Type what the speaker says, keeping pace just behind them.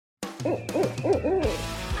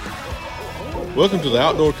Welcome to the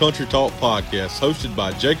Outdoor Country Talk podcast, hosted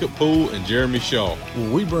by Jacob Poole and Jeremy Shaw. Where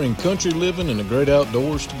we bring country living and the great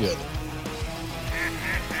outdoors together.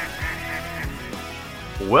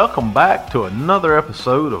 Welcome back to another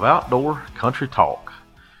episode of Outdoor Country Talk.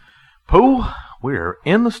 Poole, we are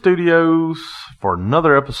in the studios for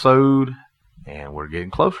another episode, and we're getting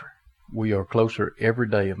closer. We are closer every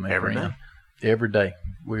day, my friend. Every day.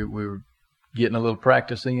 We're getting a little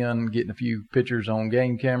practice in, getting a few pictures on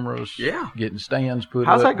game cameras. Yeah. Getting stands put up.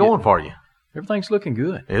 How's that going for you? Everything's looking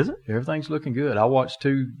good. Is it? Everything's looking good. I watched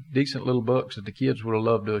two decent little bucks that the kids would have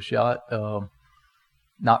loved to have shot.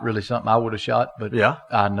 Not really something I would have shot, but yeah.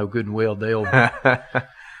 I know good and well they will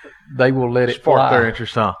let it spark fly. Their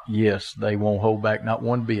interest, huh? Yes, they won't hold back not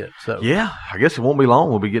one bit. So yeah, I guess it won't be long.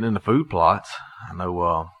 We'll be getting into food plots. I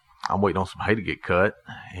know I'm waiting on some hay to get cut,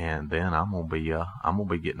 and then I'm gonna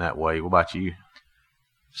be getting that way. What about you?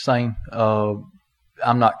 Same.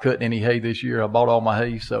 I'm not cutting any hay this year. I bought all my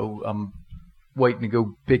hay, so I'm waiting to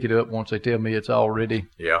go pick it up once they tell me it's all ready.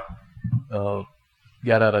 Yeah.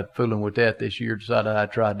 Got out of fooling with that this year. Decided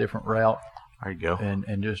I'd try a different route. There you go.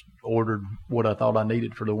 And just ordered what I thought I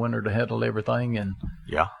needed for the winter to handle everything, and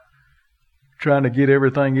yeah. Trying to get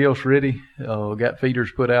everything else ready. Got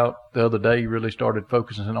feeders put out the other day. Really started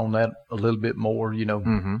focusing on that a little bit more.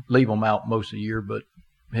 Leave them out most of the year, but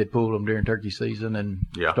had pulled them during turkey season and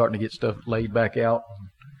starting to get stuff laid back out.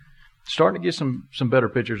 Starting to get some better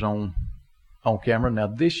pictures on camera. Now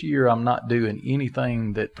this year I'm not doing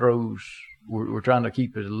anything that throws. We're trying to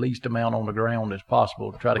keep the least amount on the ground as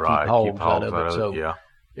possible to try to keep hogs out of it. So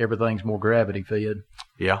everything's more gravity fed.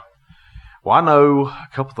 Yeah. Well, I know a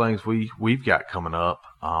couple things we've got coming up,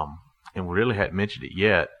 and we really hadn't mentioned it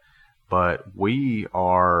yet, but we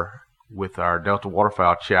are, with our Delta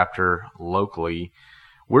Waterfowl chapter locally,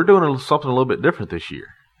 we're doing something a little bit different this year,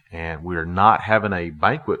 and we're not having a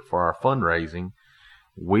banquet for our fundraising.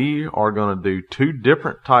 We are going to do two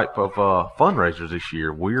different type of fundraisers this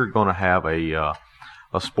year. We're going to have a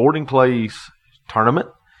sporting clays tournament,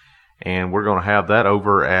 and we're going to have that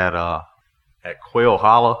over at Quail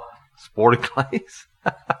Hollow Sporting Clays.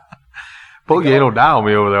 Poole, you ain't gonna die on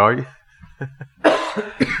me over there, are you?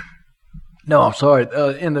 No, I'm sorry.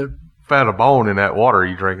 Found a bone in that water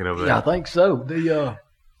you drinking over there. Yeah, I think so.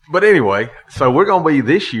 But anyway, so we're gonna be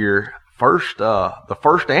this year the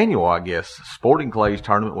first annual, I guess, Sporting Clays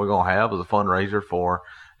tournament we're gonna have as a fundraiser for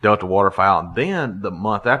Delta Waterfowl, and then the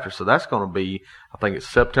month after. So that's gonna be, I think it's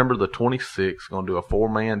September the 26th. Gonna do a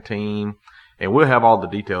 4-man team, and we'll have all the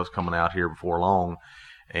details coming out here before long.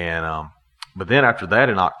 And but then after that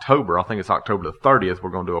in October, I think it's October the 30th,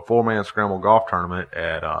 we're going to do a 4-man scramble golf tournament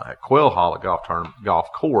at Quail Hollow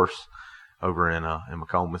golf course over in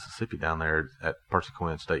Macomb, Mississippi, down there at Percy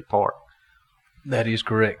Quinn State Park. That is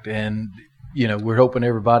correct. And, we're hoping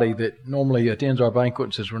everybody that normally attends our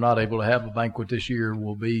banquet, since we're not able to have a banquet this year,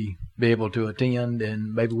 will be able to attend,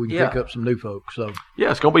 and maybe we can pick up some new folks. So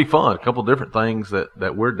yeah, it's going to be fun. A couple of different things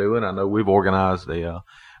that we're doing. I know we've organized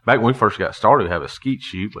back when we first got started, we have a skeet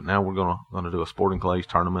shoot, but now we're gonna do a Sporting Clays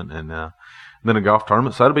tournament and then a golf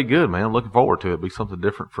tournament. So that'll be good, man. I'm looking forward to it. It'll be something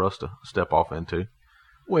different for us to step off into.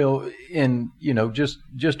 Well, and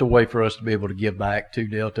just a way for us to be able to give back to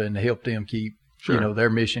Delta and to help them keep their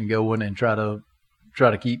mission going and try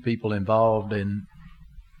to keep people involved. And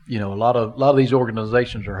a lot of these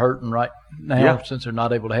organizations are hurting right now since they're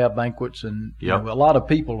not able to have banquets, and a lot of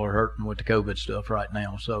people are hurting with the COVID stuff right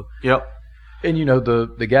now. So And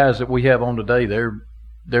the guys that we have on today,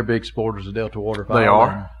 they're big supporters of Delta Waterfowl. They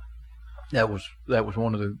are. That was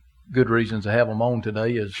one of the good reasons to have them on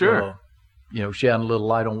today. Is shedding a little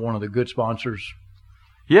light on one of the good sponsors.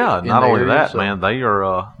 Yeah, not only that, man,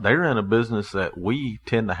 they're in a business that we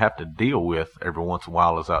tend to have to deal with every once in a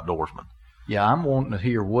while as outdoorsmen. Yeah, I'm wanting to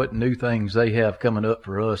hear what new things they have coming up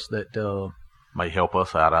for us that may help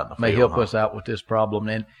us out in the field. May help us out with this problem,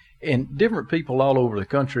 and different people all over the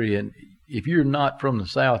country. And if you're not from the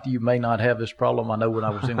South, you may not have this problem. I know when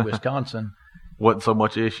I was in Wisconsin, wasn't so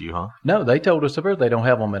much issue, huh? No, they told us they don't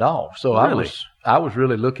have them at all. So really? I was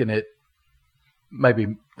really looking at maybe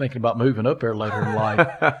thinking about moving up there later in life.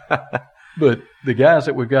 But the guys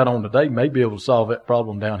that we've got on today may be able to solve that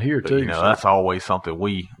problem down here too. That's always something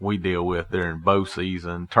we deal with during bow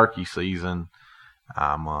season, turkey season.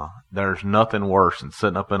 There's nothing worse than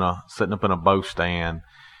sitting up in a bow stand,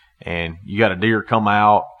 and you got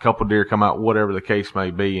a couple deer come out, whatever the case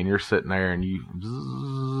may be, and you're sitting there and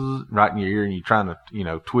you right in your ear, and you're trying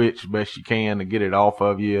to twitch the best you can to get it off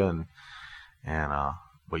of you,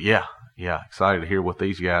 but yeah, excited to hear what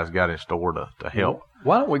these guys got in store to help.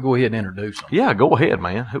 Why don't we go ahead and introduce them? Yeah, go ahead,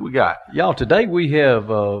 man. Who we got? Y'all, today we have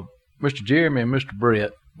Mr. Jeremy and Mr.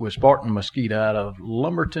 Brett with Spartan Mosquito out of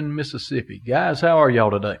Lumberton, Mississippi. Guys, how are y'all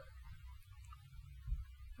today?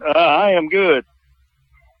 I am good.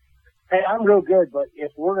 Hey, I'm real good, but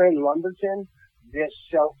if we're in Lumberton, this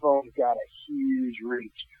cell phone's got a huge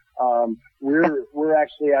reach. We're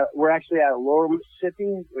actually out of Laurel,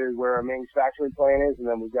 Mississippi, where our manufacturing plant is, and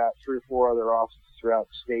then we've got 3 or 4 other offices throughout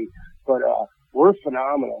the state. But we're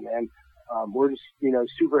phenomenal, man. We're just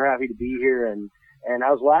super happy to be here, and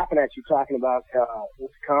I was laughing at you talking about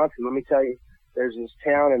Wisconsin. Let me tell you, there's this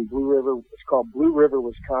town in Blue River. It's called Blue River,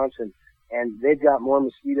 Wisconsin. And they've got more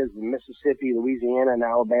mosquitoes than Mississippi, Louisiana, and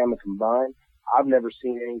Alabama combined. I've never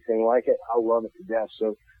seen anything like it. I love it to death.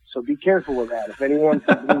 So be careful with that. If anyone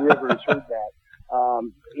from Blue River has heard that,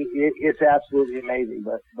 it's absolutely amazing.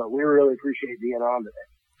 But we really appreciate being on today.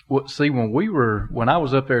 Well, see, when I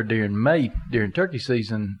was up there during May, during turkey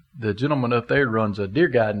season, the gentleman up there runs a deer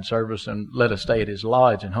guiding service and let us stay at his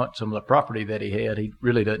lodge and hunt some of the property that he had. He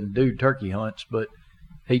really doesn't do turkey hunts, but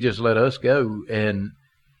he just let us go. And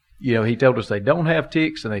he told us they don't have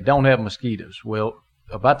ticks and they don't have mosquitoes. Well,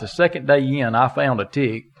 about the second day in, I found a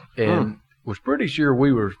tick and was pretty sure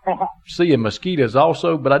we were seeing mosquitoes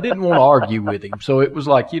also, but I didn't want to argue with him. So it was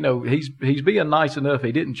like, he's being nice enough.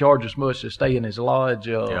 He didn't charge us much to stay in his lodge.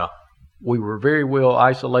 We were very well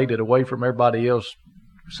isolated away from everybody else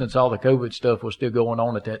since all the COVID stuff was still going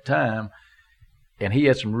on at that time. And he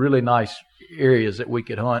had some really nice areas that we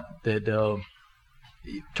could hunt that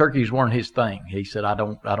turkeys weren't his thing. He said, I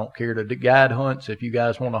don't care to guide hunts. If you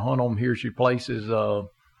guys want to hunt them, here's your places, and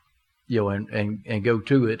go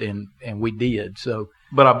to it. And we did. So,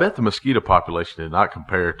 but I bet the mosquito population did not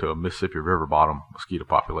compare to a Mississippi River bottom mosquito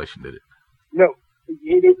population, did it? No.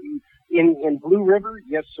 In Blue River,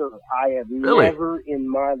 yes, sir. I have never in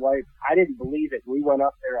my life, I didn't believe it. We went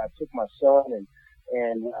up there. I took my son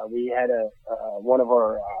and we had one of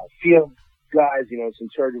our field guys, it's in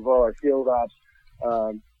charge of all our field ops,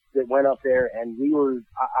 that went up there, and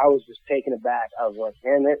I was just taken aback. I was like,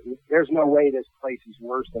 man, there's no way this place is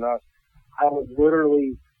worse than us. I would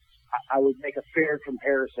make a fair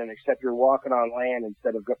comparison, except you're walking on land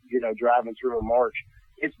instead of, driving through a marsh.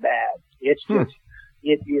 It's bad. It's just,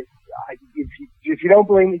 if you don't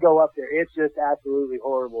believe me, go up there. It's just absolutely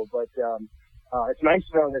horrible. But, it's nice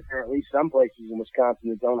to know that there are at least some places in Wisconsin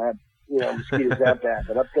that don't have, mosquitoes that bad.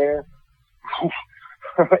 But up there,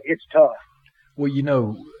 it's tough.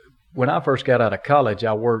 Well, when I first got out of college,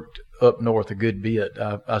 I worked up north a good bit.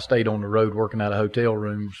 I stayed on the road working out of hotel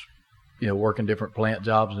rooms, working different plant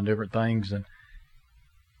jobs and different things. And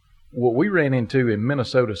what we ran into in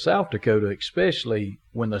Minnesota, South Dakota, especially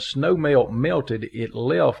when the snow melted, it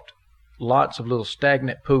left lots of little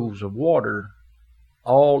stagnant pools of water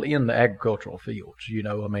all in the agricultural fields.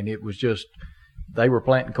 It was just, they were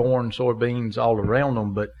planting corn, soybeans all around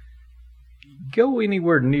them, but go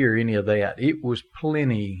anywhere near any of that, it was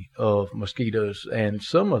plenty of mosquitoes, and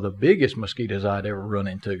some of the biggest mosquitoes I'd ever run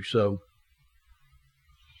into. So,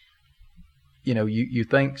 you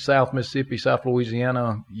think South Mississippi, South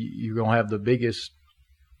Louisiana, you're going to have the biggest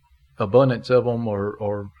abundance of them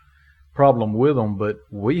or problem with them, but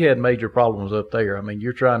we had major problems up there.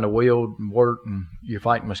 You're trying to weld and work, and you're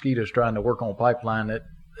fighting mosquitoes trying to work on a pipeline. That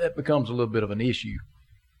becomes a little bit of an issue.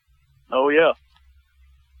 Oh, yeah.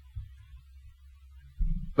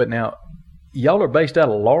 But now, y'all are based out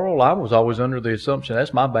of Laurel. I was always under the assumption,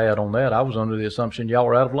 that's my bad on that, I was under the assumption y'all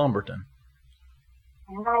were out of Lumberton.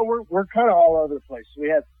 No, we're kind of all over the place. We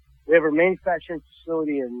have a manufacturing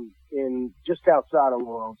facility in just outside of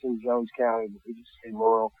Laurel. It's in Jones County, but we just say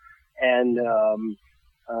Laurel. And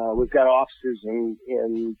we've got offices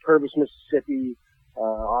in Purvis, Mississippi,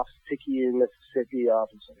 office in Picayune, Mississippi,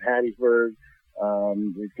 office in Hattiesburg.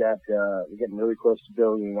 We're getting really close to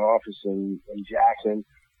building an office in Jackson.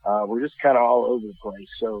 We're just kind of all over the place.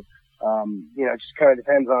 So, it just kind of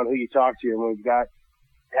depends on who you talk to. And we've got,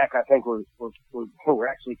 heck, I think we're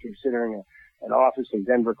actually considering an office in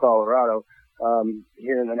Denver, Colorado,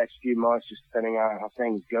 here in the next few months, just depending on how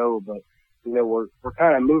things go. But, we're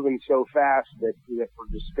kind of moving so fast that we're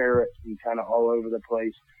disparate and kind of all over the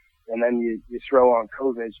place. And then you throw on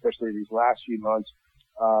COVID, especially these last few months.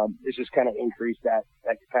 It's just kind of increased that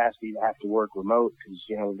capacity to have to work remote because,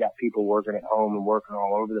 we've got people working at home and working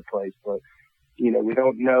all over the place. But, we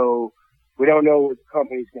don't know where the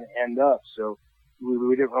company's going to end up. So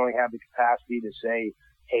we didn't really have the capacity to say,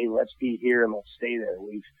 hey, let's be here and let's stay there.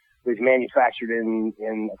 We've manufactured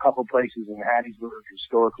in a couple places in Hattiesburg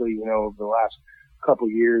historically, over the last couple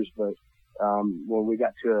of years. But, when we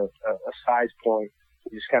got to a size point,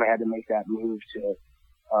 we just kind of had to make that move to,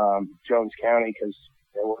 Jones County because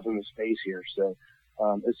there wasn't the space here. So,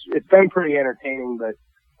 it's been pretty entertaining, but,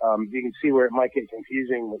 You can see where it might get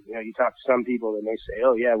confusing. You know, you talk to some people that may say,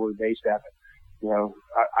 "Oh yeah, we're based out of," you know,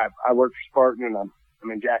 I work for Spartan and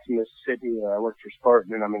I'm in Jackson, Mississippi, or I work for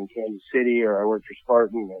Spartan and I'm in Kansas City, or I work for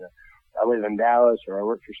Spartan and I live in Dallas, or I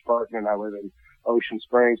work for Spartan and I live in Ocean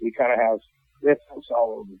Springs. We kind of have folks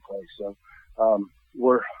all over the place. So,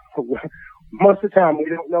 we're most of the time we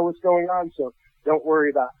don't know what's going on. So don't worry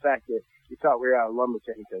about the fact that you thought we were out of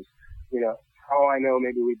Lumberton, because, you know, all I know,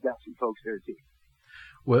 maybe we've got some folks there too.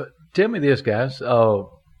 Well, tell me this, guys.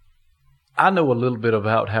 I know a little bit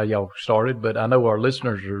about how y'all started, but I know our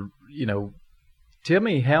listeners are, you know, tell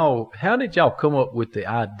me how did y'all come up with the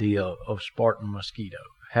idea of Spartan Mosquito?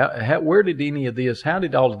 Where did any of this, how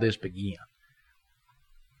did all of this begin?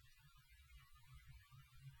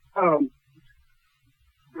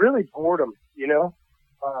 Really boredom, you know.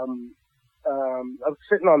 I was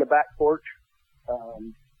sitting on the back porch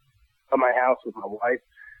of my house with my wife,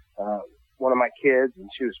 one of my kids, and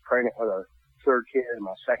she was pregnant with our third kid, and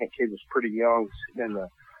my second kid was pretty young, sitting I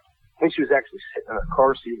think she was actually sitting in a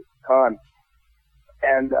car seat at the time.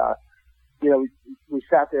 And, you know, we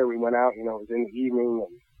sat there, we went out, you know, it was in the evening,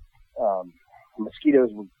 and mosquitoes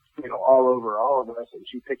were, you know, all over all of us, and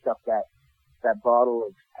she picked up that bottle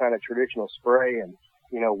of kind of traditional spray and,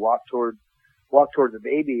 you know, walked toward the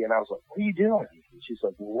baby, and I was like, "What are you doing?" And she's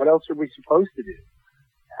like, "Well, what else are we supposed to do?"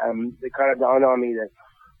 It kind of dawned on me that,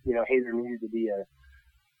 you know, hey, there needed to be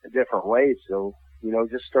a different way. So, you know,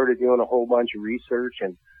 just started doing a whole bunch of research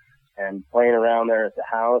and playing around there at the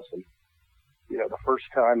house. And, you know, the first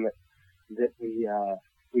time that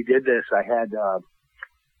we did this, I had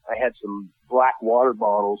some black water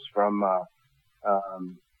bottles from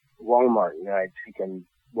Walmart. You know, I'd taken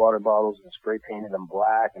water bottles and spray painted them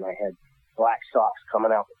black, and I had black socks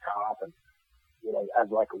coming out the top, and, you know, as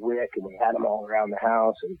like a wick, and we had them all around the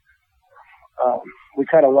house. And we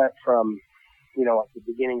kind of went from, you know, at the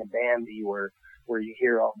beginning of Bambi, where you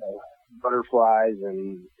hear all the butterflies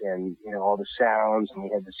and you know, all the sounds, and we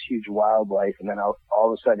had this huge wildlife, and then all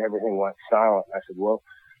of a sudden everything went silent. And I said, well,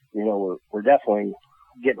 you know, we're definitely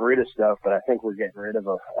getting rid of stuff, but I think we're getting rid of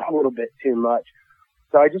a little bit too much.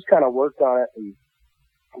 So I just kind of worked on it and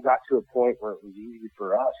got to a point where it was easy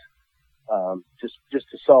for us, just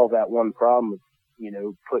to solve that one problem of, you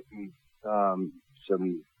know, putting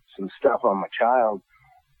some stuff on my child.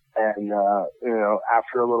 And, you know,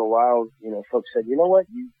 after a little while, you know, folks said, "You know what,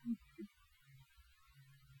 you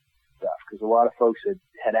stuff," because a lot of folks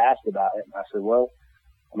had asked about it. And I said, well,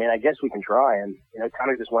 I mean, I guess we can try. And, you know, it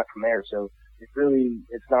kind of just went from there. So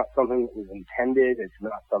it's not something that was intended. It's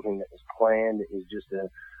not something that was planned. It was just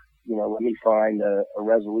you know, let me find a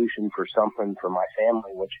resolution for something for my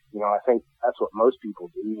family, which, you know, I think that's what most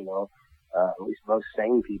people do, you know, at least most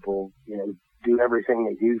sane people, you know, do everything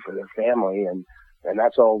they do for their family. And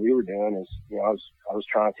that's all we were doing is, you know, I was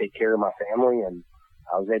trying to take care of my family, and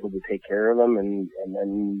I was able to take care of them. And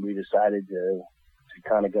then we decided to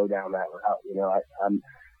kind of go down that route. You know, I'm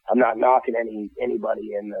not knocking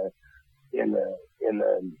anybody in the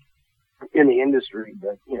industry,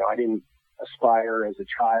 but, you know, I didn't aspire as a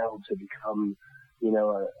child to become, you know,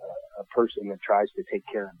 a person that tries to take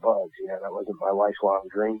care of bugs. You know, that wasn't my lifelong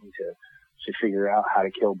dream to figure out how to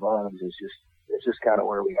kill bugs. It's just kind of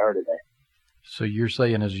where we are today. So you're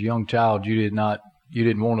saying as a young child, you didn't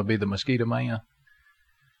want to be the mosquito man?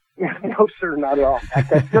 No, sir, not at all. I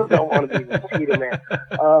still don't want to be the mosquito man.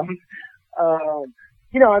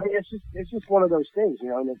 You know, I mean, it's just one of those things, you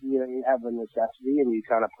know, and you have a necessity and you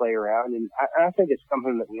kind of play around. And I think it's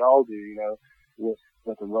something that we all do, you know,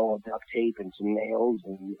 with a roll of duct tape and some nails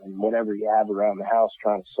and whatever you have around the house,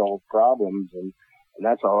 trying to solve problems. And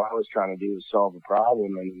that's all I was trying to do, was solve a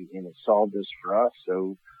problem, and it solved this for us.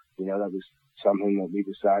 So, you know, that was something that we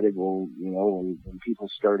decided, well, you know, when people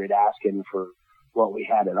started asking for what we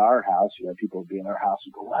had at our house, you know, people would be in our house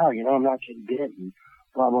and go, "Wow, you know, I'm not getting bit," and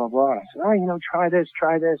blah, blah, blah. And I said, "Oh, you know, try this.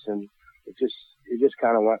 And it just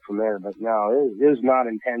kind of went from there. But no, it was not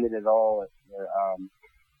intended at all.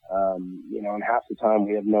 You know, and half the time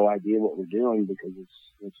we have no idea what we're doing, because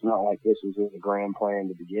it's not like this was a grand plan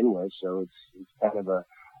to begin with. So it's kind of a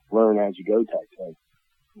learn as you go type thing.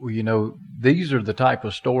 Well, you know, these are the type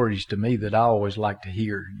of stories to me that I always like to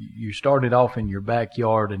hear. You started off in your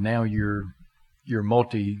backyard, and now you're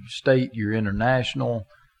multi-state, you're international.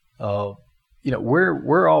 You know,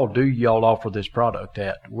 where all do y'all offer this product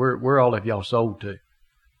at? Where all have y'all sold to?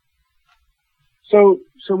 So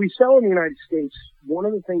we sell in the United States. One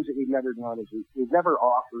of the things that we've never done is we've never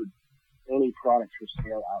offered any products for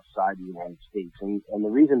sale outside the United States. And the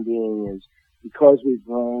reason being is because we've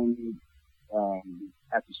grown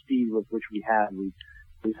at the speed with which we have,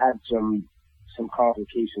 we've had some some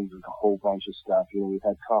complications with a whole bunch of stuff. We've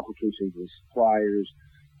had complications with suppliers.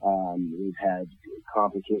 We've had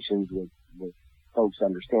complications with folks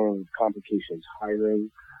understanding, with complications hiring.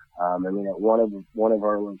 At one of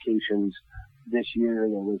our locations this year,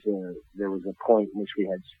 there was a point in which we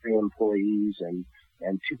had 3 employees, and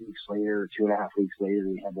 2 weeks later, 2.5 weeks later,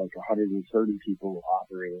 we had like 130 people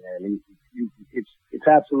operating there. I mean, it's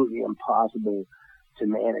absolutely impossible to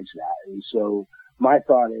manage that. And so my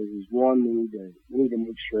thought is one, we need to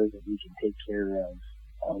make sure that we can take care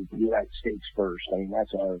of the United States first. I mean,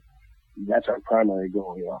 that's our primary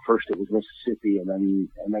goal. First it was Mississippi, and then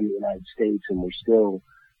the United States, and we're still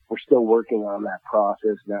working on that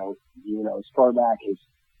process now. As far back as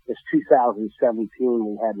 2017,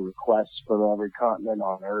 we had requests from every continent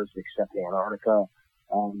on Earth except Antarctica.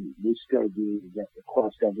 We still do get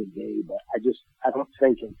requests every day, but I don't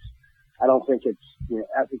think it's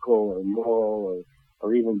ethical or moral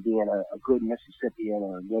or even being a good Mississippian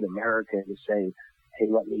or a good American to say, hey,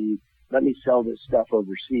 let me sell this stuff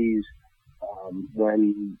overseas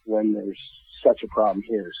when there's such a problem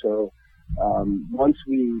here. So once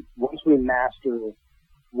we master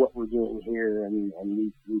what we're doing here, and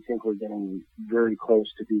we think we're getting very close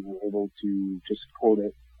to being able to support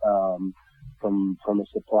it from a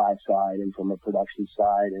supply side and from a production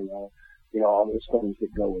side, and all those things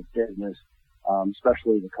that go with business,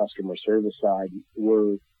 especially the customer service side.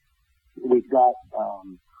 We've got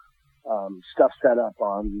stuff set up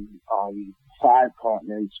on 5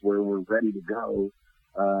 continents where we're ready to go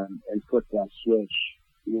and flip that switch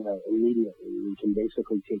immediately. We can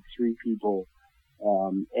basically take 3 people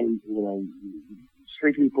and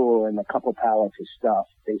 3 people and a couple pallets of stuff,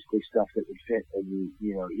 basically stuff that would fit in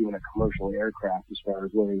even a commercial aircraft as far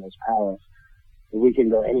as loading those pallets. And we can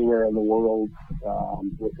go anywhere in the world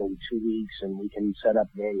within 2 weeks, and we can set up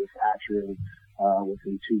manufacturing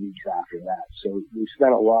within 2 weeks after that. So we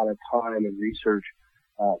spent a lot of time and research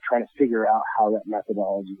trying to figure out how that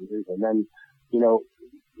methodology is. And then,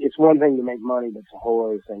 it's one thing to make money, but it's a whole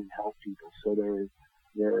other thing to help people. So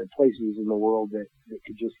there are places in the world that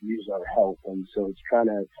could just use our help. And so it's trying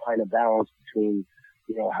to find a balance between,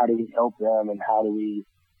 how do we help them, and how do we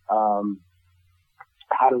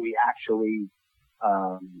actually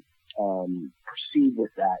proceed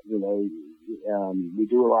with that. We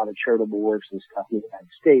do a lot of charitable works and stuff in the United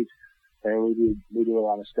States, and we do a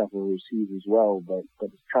lot of stuff overseas as well. But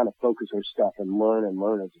it's trying to focus our stuff and learn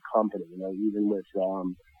as a company. Even with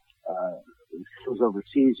skills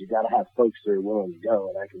overseas, you got to have folks that are willing to go.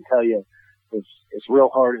 And I can tell you, it's real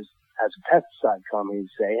hard as a pesticide company to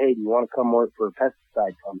say, hey, do you want to come work for a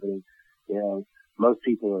pesticide company? Most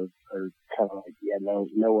people are kind of like, yeah, no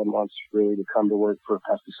one wants really to come to work for a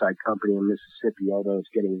pesticide company in Mississippi, although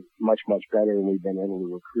it's getting much, much better, and we've been able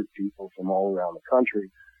to recruit people from all around the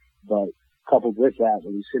country. But coupled with that,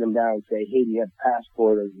 when you sit them down and say, hey, do you have a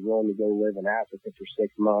passport? Are you willing to go live in Africa for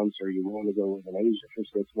 6 months? Or are you willing to go live in Asia for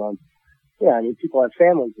 6 months? Yeah, I mean, people have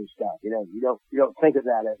families and stuff. You don't think of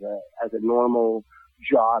that as a normal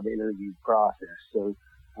job interview process. So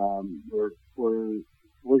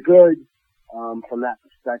we're good from that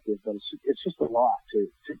perspective, but it's just a lot to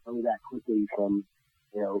go that quickly from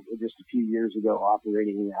just a few years ago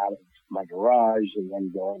operating out of my garage, and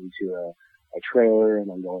then going to a trailer, and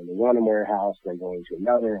then going to one warehouse, then going to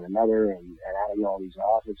another and adding all these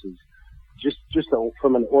offices. Just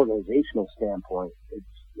from an organizational standpoint,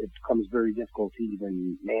 it becomes very difficult to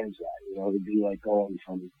even manage that. It'd be like going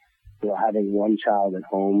from having one child at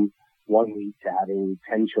home 1 week to having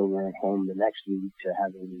 10 children at home the next week to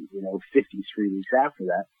having 53 weeks after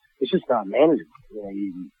that. It's just not manageable.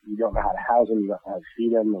 You don't know how to house them, you don't know how to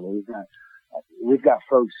feed them. And we've got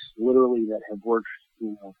folks literally that have worked,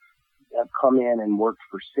 have come in and worked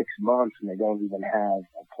for 6 months, and they don't even have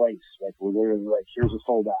a place. Like, we're literally like, here's a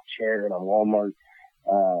fold-out chair and a Walmart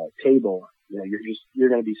table. You're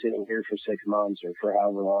going to be sitting here for 6 months or for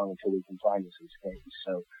however long until we can find you some space.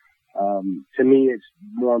 So, to me, it's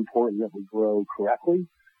more important that we grow correctly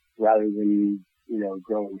rather than,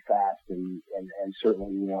 growing fast. And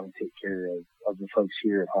certainly we want to take care of the folks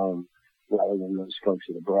here at home rather than those folks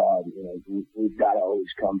at abroad. We've got to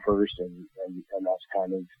always come first, and that's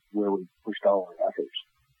kind of where we pushed all our efforts.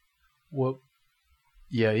 Well,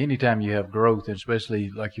 yeah, anytime you have growth, especially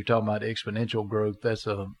like you're talking about exponential growth,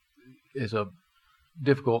 it's a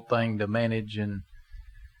difficult thing to manage, and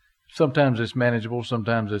sometimes it's manageable,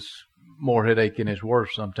 sometimes it's more headache and it's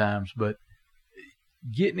worse sometimes. But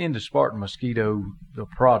getting into Spartan Mosquito, the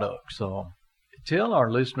products, tell our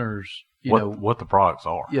listeners, what the products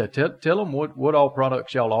are. Yeah, tell them what all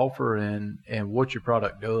products y'all offer and what your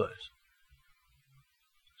product does.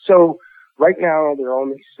 So right now they're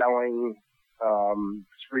only selling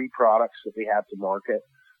 3 products that we have to market.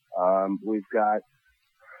 We've got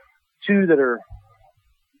 2 that are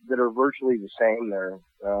virtually the same. They're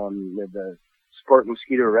the Spartan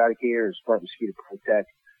Mosquito Eradicator or Spartan Mosquito Protect.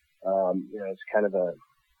 It's kind of a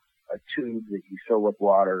tube that you fill with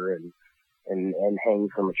water and hang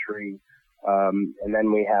from a tree. And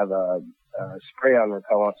then we have a spray-on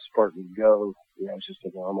repellent, Spartan Go. It's just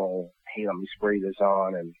a normal, hey, let me spray this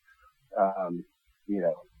on, and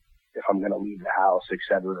if I'm going to leave the house,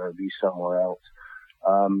 etc., or be somewhere else.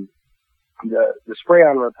 The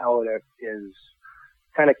spray-on repellent is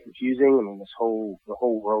kind of confusing. I mean, the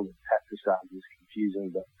whole world of pesticides is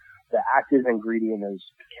confusing, but the active ingredient is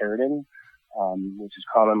picaridin, which is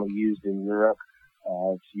commonly used in Europe.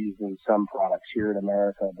 It's used in some products here in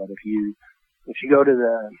America, but if you go to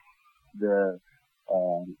the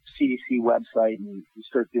CDC website and you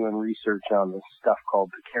start doing research on this stuff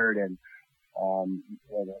called picaridin,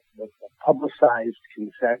 the publicized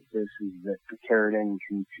consensus is that picaridin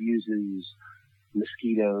confuses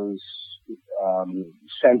mosquitoes'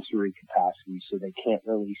 sensory capacity, so they can't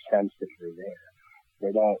really sense that you're there.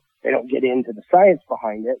 They don't get into the science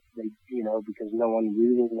behind it. Because no one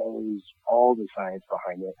really knows all the science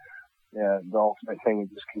behind it. The ultimate thing, it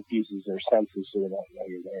just confuses their senses, so they don't know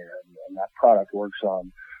you're there. And that product works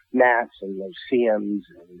on gnats and loceums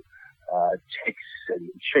and ticks and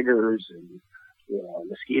chiggers and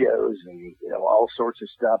mosquitoes and all sorts of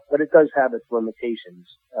stuff. But it does have its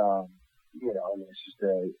limitations. And it's just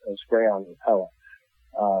a spray-on repellent.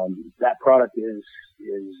 That product is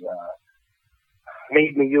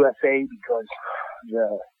made in the USA because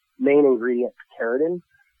the main ingredient, picaridin,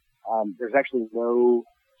 there's actually no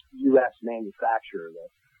U.S. manufacturer. The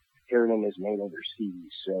picaridin is made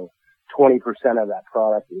overseas, so 20% of that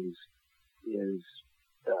product is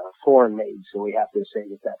foreign made. So we have to say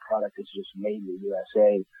that product is just made in the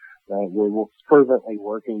USA. We're fervently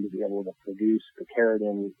working to be able to produce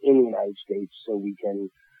picaridin in the United States so we can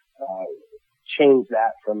change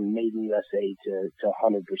that from made in USA to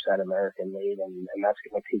 100% American made, and that's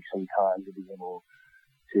going to take some time to be able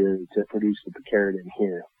to produce the picaridin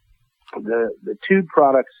here. The tube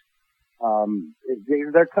products,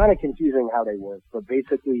 they're kind of confusing how they work, but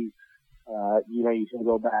basically, you can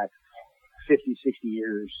go back 50, 60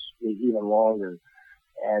 years, even longer,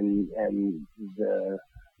 and the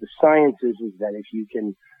science is that if you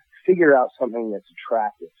can figure out something that's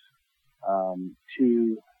attractive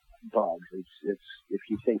to bugs, it's if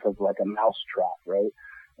you think of like a mouse trap, right?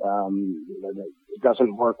 It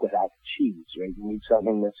doesn't work without cheese, right? You need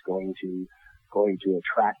something that's going to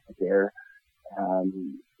attract it there,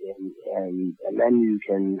 and then you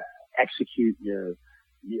can execute your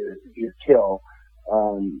kill.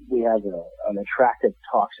 We have an attractive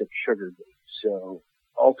toxic sugar bait. So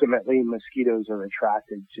ultimately, mosquitoes are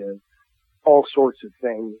attracted to all sorts of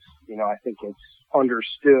things. I think it's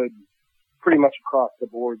understood pretty much across the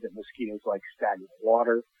board that mosquitoes like stagnant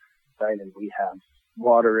water, right? And we have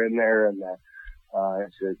water in there, and that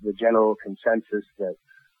it's the general consensus that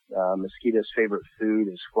mosquitoes' favorite food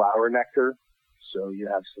is flower nectar. So you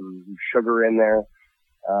have some sugar in there.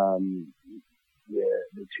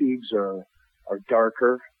 The tubes are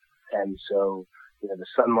darker, and so the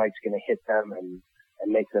sunlight's going to hit them and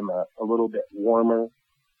make them a little bit warmer.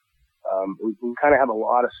 We kind of have a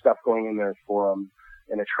lot of stuff going in there for them,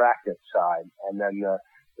 an attractive side, and then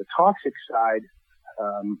the toxic side.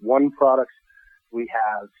 One product we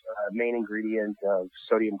have main ingredient of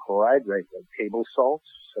sodium chloride, right? Like table salts.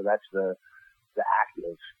 So that's the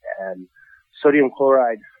active, and sodium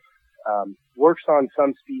chloride works on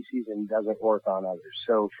some species and doesn't work on others.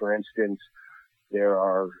 So, for instance, there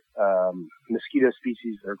are mosquito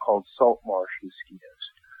species that are called salt marsh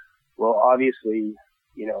mosquitoes. Well, obviously,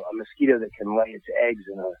 a mosquito that can lay its eggs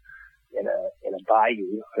in a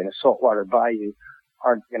bayou, in a saltwater bayou,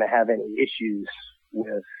 aren't going to have any issues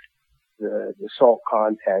with the salt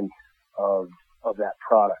content of that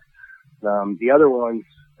product. The other ones,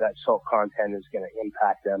 that salt content is going to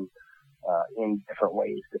impact them in different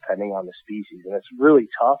ways depending on the species, and it's really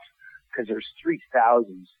tough because there's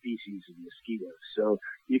 3,000 species of mosquitoes. So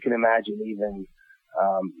you can imagine even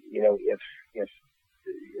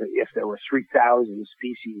if there were 3,000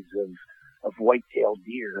 species of white-tailed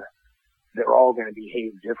deer, they're all going to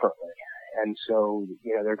behave differently. And so,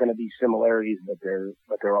 there are going to be similarities, but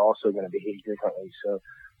they're also going to behave differently. So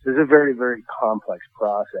this is a very, very complex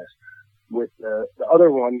process. With the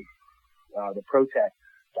other one, the Protect,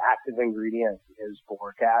 the active ingredient is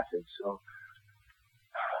boric acid. So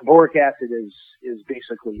boric acid is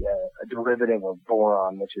basically a derivative of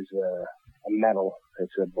boron, which is a metal.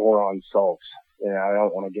 It's a boron salt. I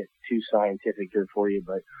don't want to get too scientific here for you,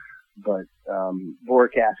 but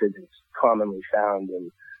boric acid is commonly found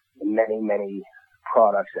in many, many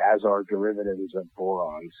products, as are derivatives of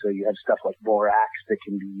boron. So you have stuff like borax that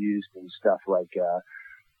can be used in stuff like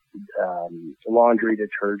laundry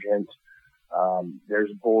detergent.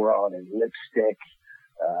 There's boron in lipstick.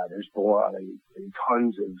 There's boron in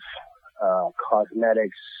tons of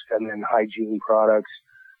cosmetics, feminine hygiene products.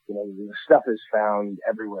 The stuff is found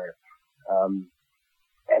everywhere, and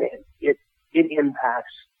it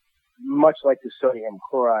impacts much like the sodium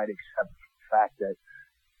chloride, except for the fact that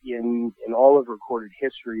in all of recorded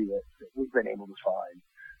history that we've been able to find,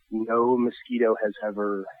 no mosquito has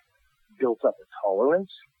ever built up a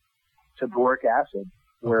tolerance to boric acid,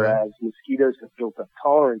 whereas mosquitoes have built up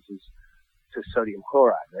tolerances to sodium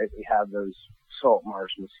chloride, right? We have those salt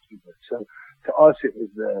marsh mosquitoes. So to us, it was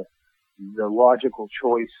the logical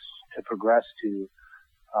choice to progress to.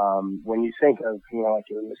 When you think of, like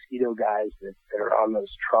the mosquito guys that are on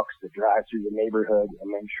those trucks that drive through the neighborhood,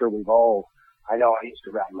 I'm sure I know I used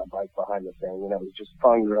to ride my bike behind the thing, it was just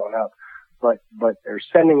fun growing up, but they're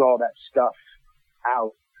sending all that stuff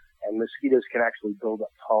out, and mosquitoes can actually build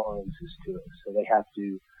up tolerances to it. So they have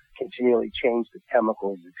to continually change the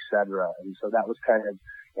chemicals, etc. And so that was kind of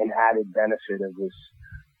an added benefit of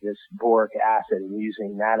this boric acid, and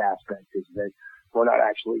using that aspect is that we're not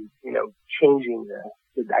actually, changing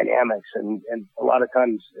the dynamics. And a lot of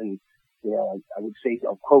times, and, I would say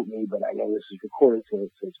don't quote me, but I know this is recorded, so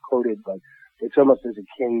it's quoted, but it's almost as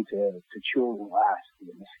akin to chewing glass to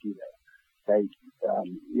the mosquito. Like,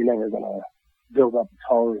 you're never going to build up a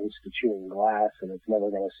tolerance to chewing glass, and it's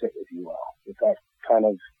never going to sit with you well. If that kind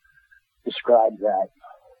of describes that.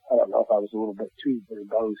 I don't know if I was a little bit too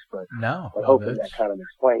verbose, but hopefully that kind of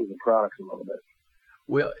explains the products a little bit.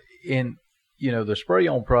 Well, in the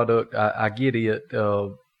spray-on product, I get it.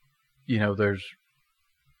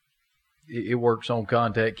 It works on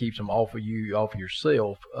contact, keeps them off of you, off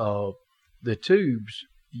yourself. The tubes,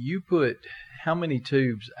 you put how many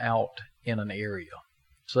tubes out in an area?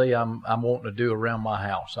 Say I'm wanting to do around my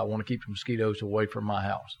house. I want to keep the mosquitoes away from my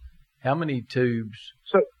house. How many tubes?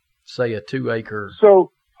 Say a 2 acre.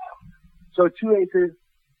 So 2 acres,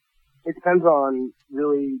 it depends on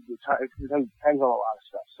really the time. It depends on a lot of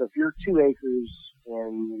stuff. So if you're 2 acres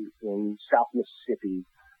in South Mississippi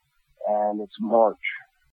and it's March,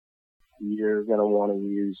 you're going to want to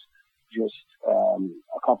use just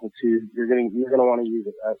a couple tubes. You're going to want to use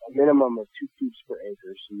a minimum of 2 tubes per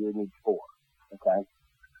acre, so you need 4. Okay,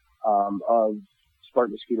 of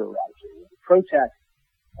Spartan mosquito eradicator. Protect,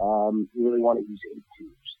 you really want to use 8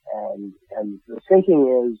 tubes, and the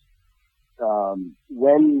thinking is,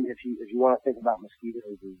 if you want to think about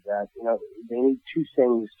mosquitoes, is that they need 2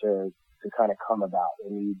 things to kind of come about.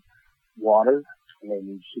 They need water and they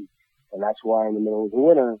need heat, and that's why in the middle of the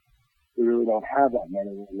winter we really don't have that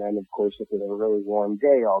many. And then of course, if it's a really warm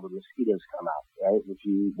day, all the mosquitoes come out, right? If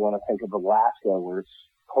you want to think of Alaska, where it's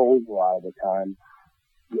cold a lot of the time,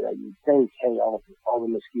 you'd think, hey, all the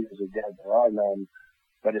mosquitoes are dead, there are none.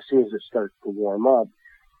 But as soon as it starts to warm up,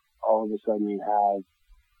 all of a sudden you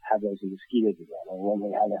have those mosquitoes again. And when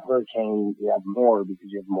we have a hurricane, you have more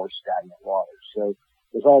because you have more stagnant water. So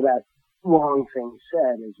with all that long thing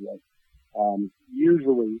said, is that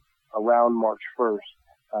usually around March 1st,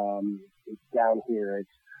 it's down here.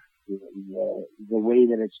 It's the way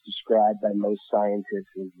that it's described by most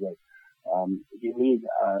scientists is that you need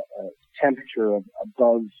a temperature of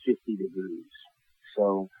above 50 degrees.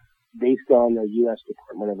 So based on the U.S.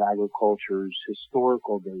 Department of Agriculture's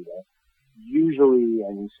historical data, usually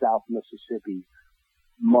in South Mississippi,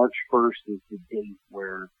 March 1st is the date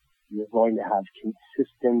where you're going to have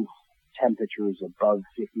consistent temperatures above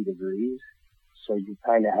 50 degrees. So you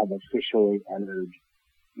kind of have officially entered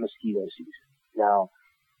mosquito season. Now,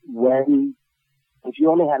 if you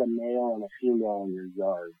only had a male and a female in your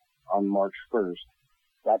yard on March 1st,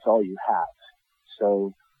 that's all you have.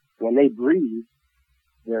 So when they breed,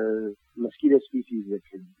 they're mosquito species that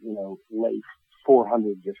could, lay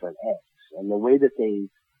 400 different eggs. And the way that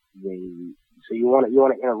so you want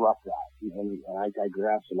to interrupt that. And I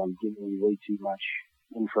digress, and I'm giving you way too much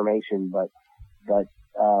information, but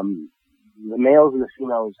the males and the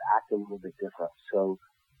females act a little bit different. So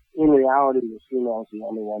in reality, the female is the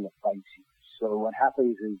only one that bites you. So what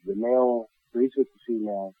happens is the male breeds with the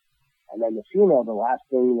female, and then the female, the last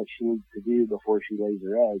thing that she needs to do before she lays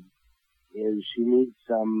her egg is she needs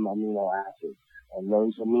some amino acids. And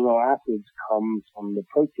those amino acids come from the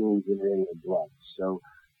proteins that are in your blood. So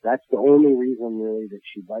that's the only reason really that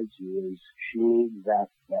she bites you, is she needs that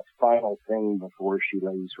final thing before she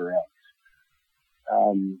lays her eggs.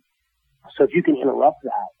 So if you can interrupt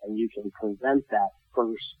that and you can prevent that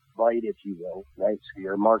first bite, if you will, right? So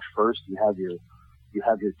your March 1st, you have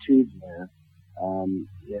your tubes there.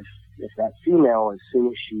 If that female, as soon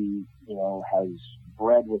as she, has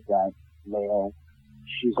bred with that male,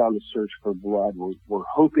 she's on the search for blood. We're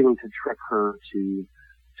hoping to trick her to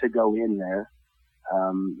go in there.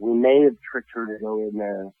 We may have tricked her to go in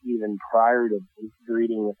there even prior to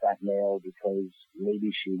breeding with that male because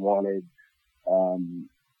maybe she wanted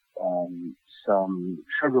some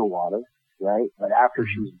sugar water, right? But after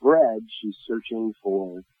she's bred, she's searching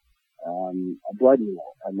for a blood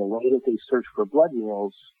meal. And the way that they search for blood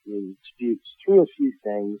meals is through a few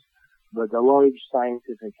things, but the large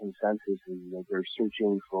scientific consensus is that they're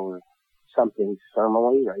searching for something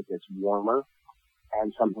thermally, right, that's warmer,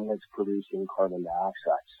 and something that's producing carbon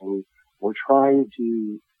dioxide. So we're trying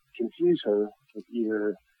to confuse her with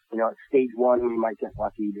either, at stage 1 we might get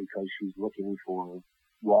lucky because she's looking for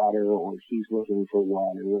water, or he's looking for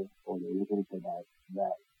water, or they're looking for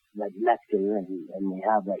that nectar, and they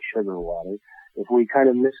have that sugar water. If we kind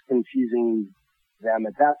of misconfusing them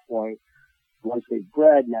at that point, once they've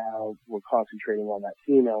bred, now we're concentrating on that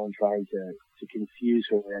female and trying to confuse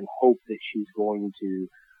her and hope that she's going to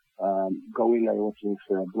go in there looking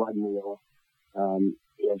for a blood meal.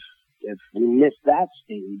 If we miss that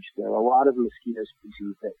stage, there are a lot of mosquito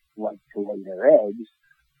species that like to lay their eggs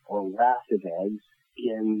or raft of eggs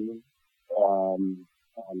in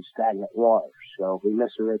stagnant water. So if we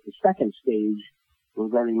miss her at the second stage, we're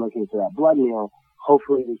going looking for that blood meal.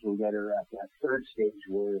 Hopefully we can get her at that third stage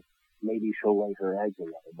where maybe she'll lay her eggs in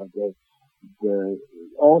there. But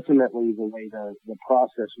ultimately the way the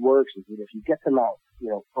process works is that if you get them out,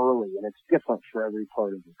 early, and it's different for every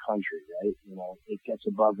part of the country, right? It gets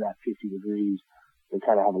above that 50 degrees. We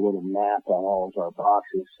kind of have a little map on all of our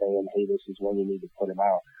boxes saying, hey, this is when you need to put them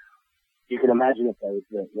out. You can imagine if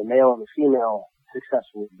the male and the female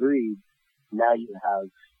successfully breed, now you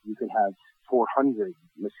can have 400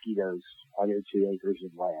 mosquitoes on your 2 acres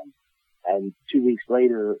of land. And 2 weeks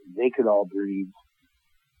later, they could all breed.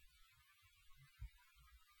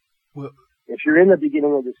 Well, if you're in the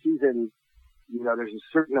beginning of the season, there's a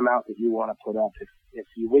certain amount that you want to put up. If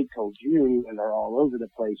you wait till June and they're all over the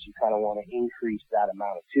place, you kind of want to increase that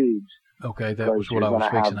amount of tubes. Okay, that was what I was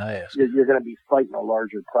fixing to ask. You're going to be fighting a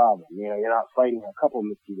larger problem. You're not fighting a couple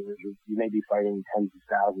mosquitoes. You may be fighting tens of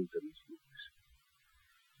thousands of mosquitoes.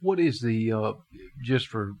 What is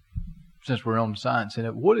since we're on science in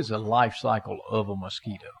it, what is the life cycle of a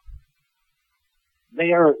mosquito?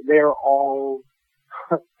 They are all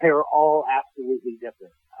absolutely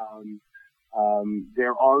different.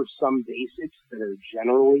 There are some basics that are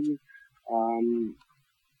generally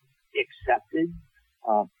accepted.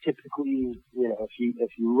 Typically,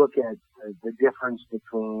 if you look at the difference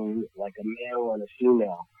between like a male and a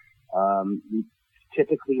female,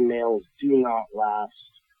 typically males do not last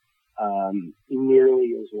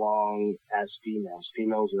nearly as long as females.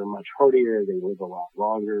 Females are much hardier; they live a lot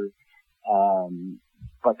longer.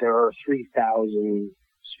 But there are 3,000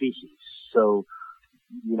 species, so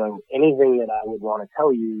anything that I would want to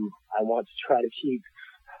tell you, I want to try to keep.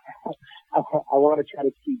 I want to try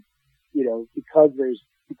to keep, because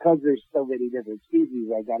there's so many different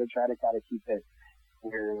species, I got to try to kind of keep it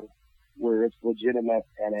where it's legitimate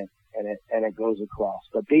and it goes across.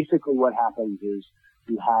 But basically, what happens is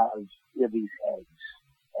you have these eggs,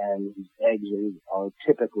 and these eggs are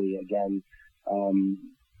typically again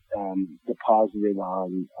deposited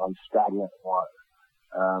on stagnant water.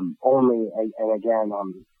 And again,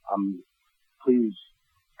 please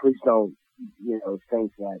don't,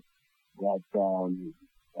 think that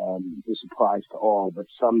this applies to all, but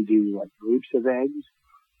some do like groups of eggs,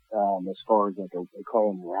 as far as like they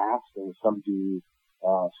call them rafts, and some do,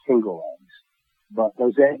 single eggs. But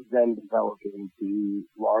those eggs then develop into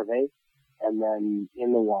larvae, and then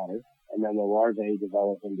in the water, and then the larvae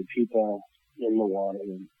develop into pupa in the water,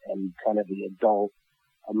 and kind of the adult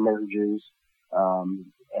emerges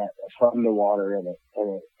from the water, and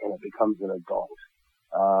it becomes an adult.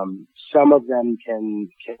 Some of them can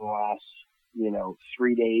last,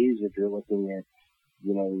 3 days if you're looking at,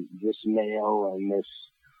 this male and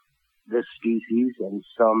this species, and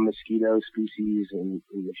some mosquito species, and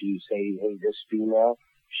if you say, hey, this female,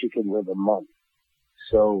 she can live a month.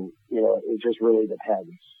 So, it just really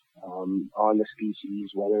depends on the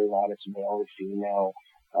species, whether or not it's male or female,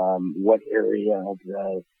 what area of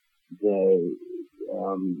the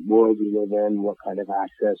world we live in, what kind of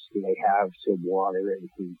access do they have to water and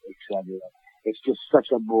food, etc. It's just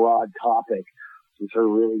such a broad topic. It's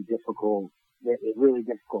really difficult to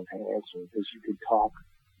answer, because you could talk.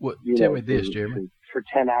 Tell me this, Jeremy. For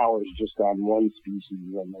 10 hours just on one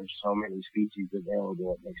species, and there's so many species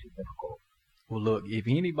available, it makes it difficult. Well, look, if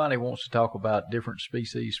anybody wants to talk about different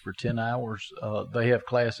species for 10 hours, they have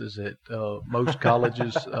classes at most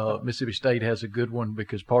colleges. Mississippi State has a good one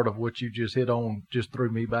because part of what you just hit on just threw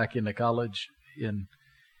me back into college.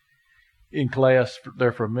 In class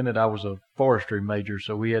there for a minute, I was a forestry major,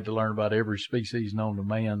 so we had to learn about every species known to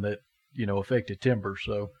man that, affected timber.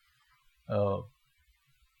 So,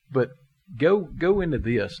 but go into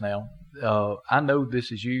this now. I know this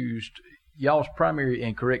is used. Y'all's primary,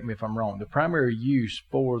 and correct me if I'm wrong, the primary use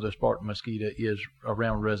for the Spartan mosquito is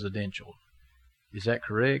around residential. Is that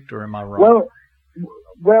correct, or am I wrong?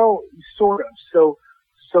 Well, sort of.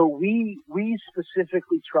 So we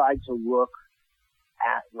specifically tried to look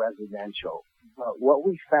at residential, but what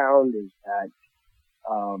we found is that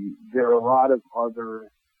there are a lot of other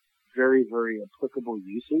very, very applicable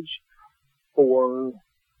usage for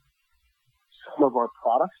some of our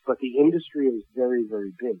products, but the industry is very,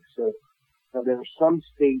 very big. So there are some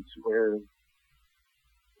states where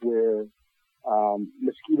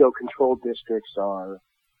mosquito control districts are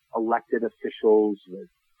elected officials with,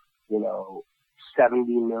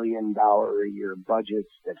 $70 million a year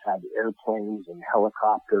budgets that have airplanes and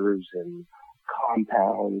helicopters and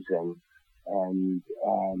compounds and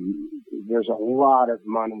there's a lot of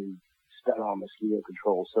money spent on mosquito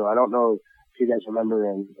control. So I don't know if you guys remember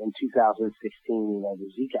in 2016,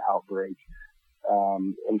 the Zika outbreak,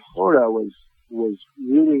 in Florida was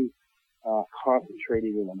really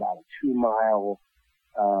concentrated in about a 2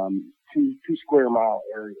 square mile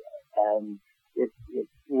area, and it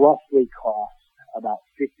roughly cost about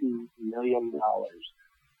 $50 million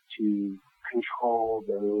to control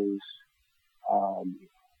those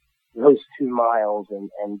 2 miles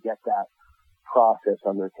and get that process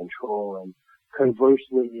under control. And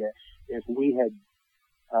conversely, if we had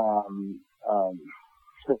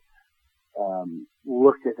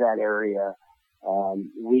looked at that area,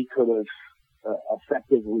 we could have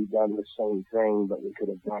effectively done the same thing, but we could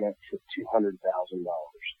have done it for $200,000.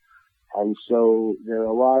 And so there are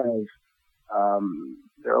a lot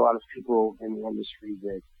of people in the industry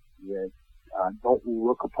that don't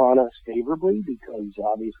look upon us favorably because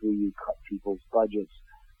obviously you cut people's budgets.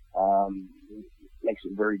 It makes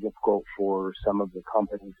it very difficult for some of the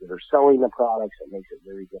companies that are selling the products. It makes it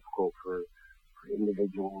very difficult for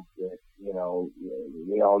individuals that,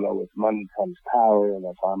 we all know with money comes power. And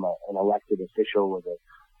if I'm an elected official with a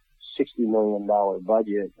 $60 million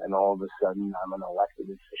budget and all of a sudden I'm an elected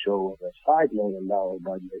official with a $5 million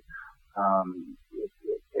budget,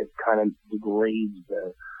 it kind of degrades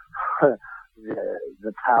the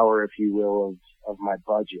power, if you will, of my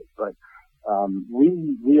budget. But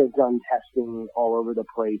we have done testing all over the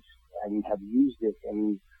place and have used it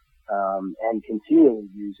and continue to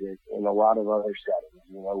use it in a lot of other settings.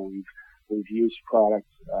 We've used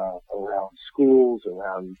products around schools,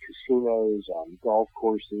 around casinos, on golf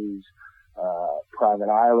courses, private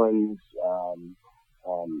islands,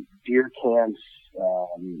 deer camps,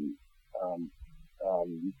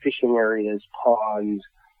 fishing areas, ponds,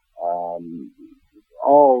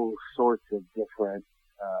 all sorts of different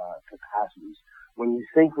capacities. When you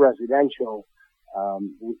think residential,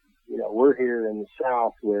 we're here in the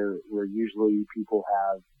South where usually people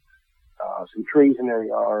have some trees in their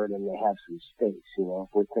yard and they have some space. If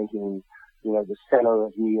we're thinking, the center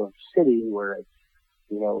of New York City where it's,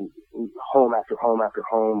 home after home after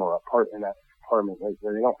home or apartment after apartment,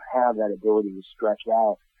 where they don't have that ability to stretch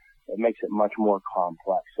out, it makes it much more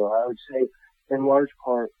complex. So I would say, in large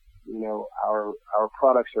part, our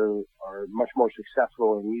products are much more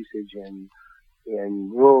successful in usage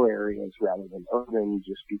in rural areas rather than urban,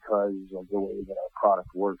 just because of the way that our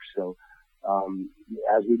product works. So,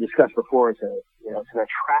 as we discussed before, it's an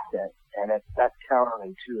attractant, and that's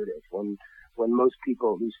counterintuitive. When most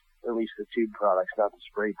people, at least the tube products, not the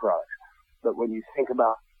spray products, but when you think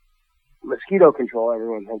about mosquito control,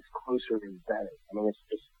 everyone thinks closer is better. I mean,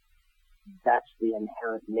 that's the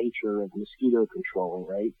inherent nature of mosquito control,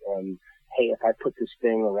 right? And hey, if I put this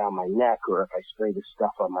thing around my neck, or if I spray this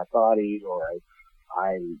stuff on my body, or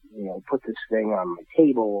I put this thing on my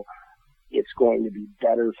table, it's going to be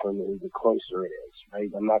better for me the closer it is,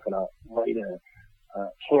 right? I'm not going to light a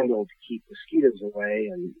candle to keep mosquitoes away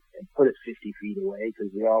and put it 50 feet away, because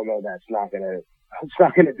we all know that's not going to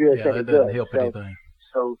do us any that good. doesn't help anything.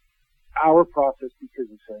 So our process, because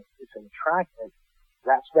it's an attractant,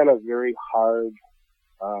 that's been a very hard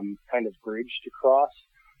kind of bridge to cross.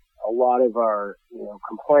 A lot of our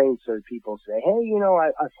complaints are people say, hey,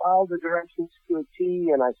 I followed the directions to a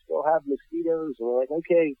T and I still have mosquitoes. And we're like,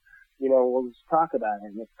 okay, well, let's talk about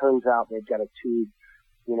it. And it turns out they've got a tube,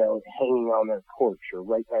 hanging on their porch or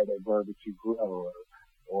right by their barbecue grill,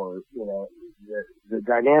 or, you know, the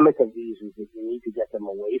dynamic of these is that you need to get them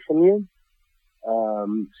away from you,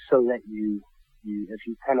 so that you, if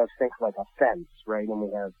you kind of think like a fence, right? And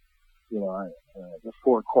we have, you know, the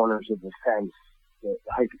four corners of the fence, the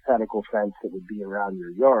hypothetical fence that would be around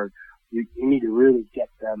your yard. You need to really get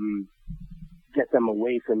them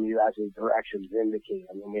away from you as the directions indicate.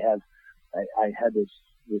 I mean, I had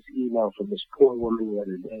this email from this poor woman the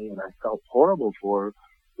other day, and I felt horrible for her.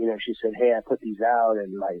 You know, she said, "Hey, I put these out,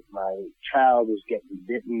 and my child is getting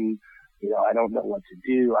bitten. You know, I don't know what to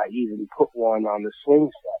do. I even put one on the swing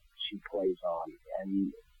set she plays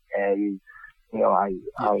on, and you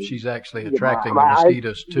know, she's actually attracting the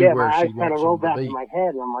mosquitoes to where she wants them to be." kind of rolled back in my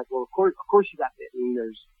head, and I'm like, well, of course she got bitten.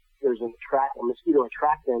 There's a mosquito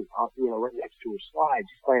attractant, you know, right next to her slide.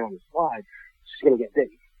 She's playing on the slide. She's gonna get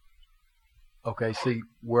bitten. Okay, see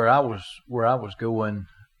where I was going,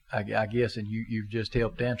 I guess, and you've just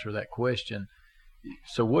helped answer that question.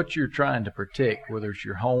 So what you're trying to protect, whether it's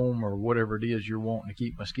your home or whatever it is you're wanting to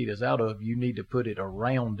keep mosquitoes out of, you need to put it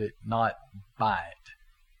around it, not by it.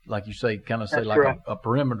 Like you say, kind of say, That's like correct. a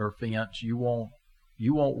perimeter fence. You want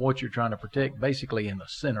what you're trying to protect basically in the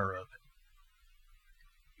center of it.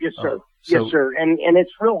 Yes, sir. So- Yes, sir. And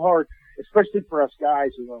it's real hard, especially for us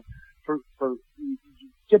guys, you know, for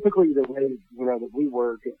typically the way, you know, that we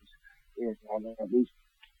work is at least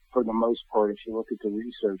for the most part, if you look at the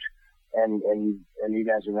research and you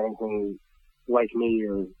guys are anything like me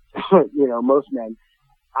or, you know, most men,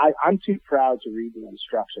 I'm too proud to read the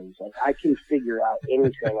instructions. Like, I can figure out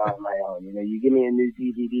anything on my own. You know, you give me a new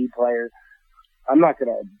DVD player, I'm not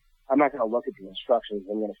gonna look at the instructions.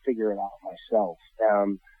 I'm gonna figure it out myself.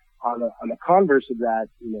 On the converse of that,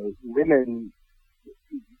 you know, women,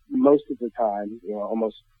 most of the time, you know,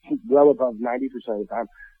 almost well above 90% of the time,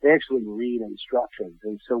 they actually read instructions.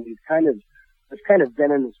 And so we've kind of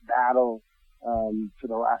been in this battle, for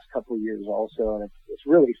the last couple of years also. And it's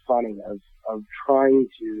really funny of trying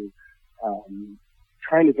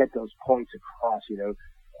to get those points across, you know.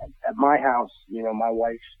 At my house, you know, my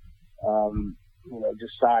wife, you know,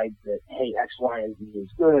 decides that, hey, X, Y, and Z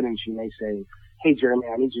is good. And she may say, hey, Jeremy,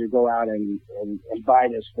 I need you to go out and buy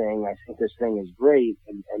this thing. I think this thing is great,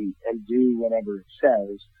 and do whatever it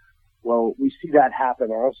says. Well, we see that happen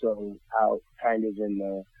also out kind of in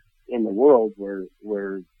the world where,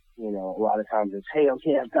 you know, a lot of times it's, hey,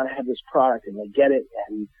 okay, I've got to have this product, and they get it,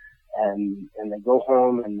 and they go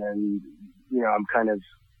home, and then, you know, I'm kind of,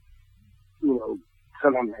 you know,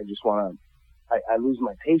 sometimes I just want to, I lose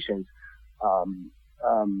my patience.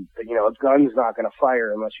 But, you know, a gun's not going to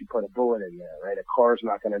fire unless you put a bullet in there, right? A car's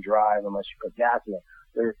not going to drive unless you put gas in it.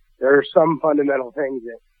 There are some fundamental things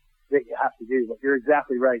that you have to do, but you're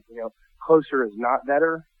exactly right. You know, closer is not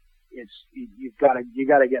better. You've got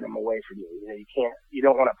to get them away from you. You know, you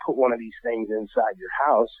don't want to put one of these things inside your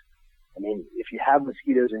house. I mean, if you have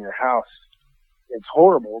mosquitoes in your house, it's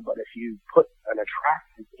horrible, but if you put an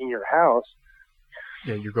attractant in your house,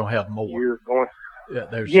 Yeah, you're going to have more. you're going,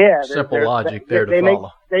 There's yeah, simple logic there to they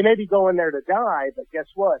follow. They may be going there to die, but guess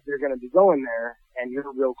what? They're going to be going there, and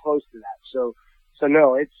you're real close to that. So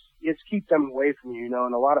no, it's keep them away from you, you know.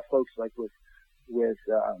 And a lot of folks, like with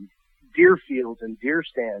deer fields and deer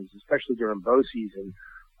stands, especially during bow season,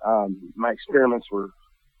 my experiments were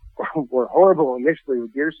horrible initially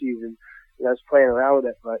with deer season. You know, I was playing around with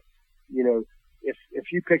it, but you know, if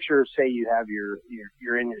you picture, say you have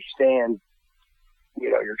you're in your stand, you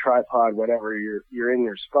know, your tripod, whatever, you're in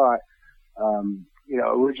your spot. You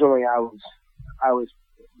know, originally I was,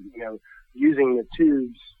 you know, using the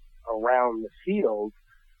tubes around the field,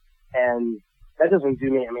 and that doesn't do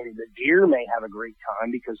me. I mean, the deer may have a great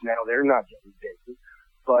time because now they're not getting bitten,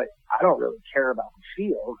 but I don't really care about the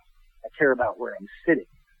field. I care about where I'm sitting,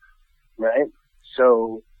 right?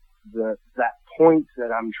 So that point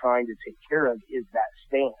that I'm trying to take care of is that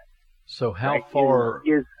stand. So how right? far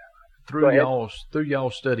is through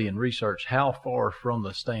y'all's study and research, how far from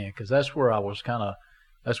the stand? Because that's where I was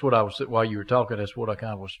while you were talking, that's what I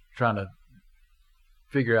kind of was trying to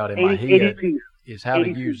figure out in my head 80 feet. is how to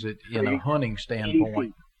 80 use it in a hunting 80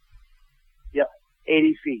 standpoint. feet. Yep,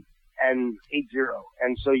 80 feet and 80.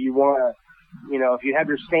 And so you want to, you know, if you have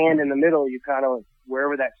your stand in the middle, you kind of,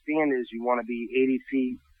 wherever that stand is, you want to be 80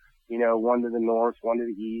 feet, you know, one to the north, one to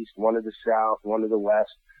the east, one to the south, one to the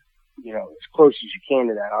west, you know, as close as you can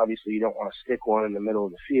to that. Obviously, you don't want to stick one in the middle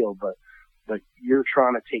of the field, but you're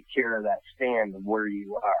trying to take care of that stand of where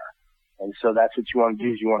you are. And so that's what you want to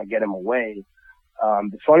do, is you want to get them away.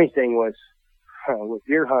 The funny thing with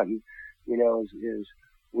deer hunting, you know, is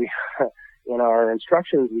we, in our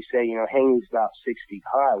instructions, we say, you know, hang these about 6 feet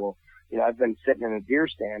high. Well, you know, I've been sitting in a deer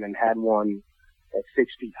stand and had one at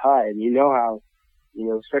 6 feet high, and you know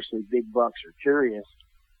especially big bucks are curious.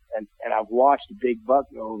 And I've watched a big buck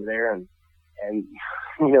go over there and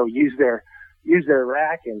use their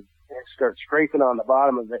rack and start scraping on the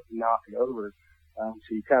bottom of it and knock it over. So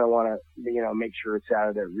you kind of want to, make sure it's out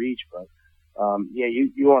of their reach. But,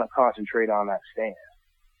 you want to concentrate on that stand.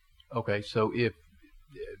 Okay. So if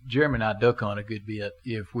Jeremy and I duck hunt a good bit,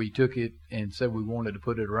 if we took it and said we wanted to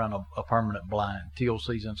put it around a permanent blind, teal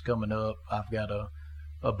season's coming up. I've got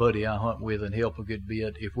a buddy I hunt with and help a good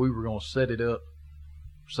bit. If we were going to set it up,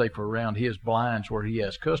 say for around his blinds where he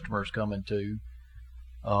has customers coming to,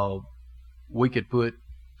 we could put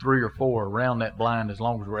 3 or 4 around that blind as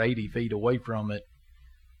long as we're 80 feet away from it.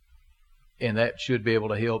 And that should be able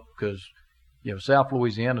to help because, South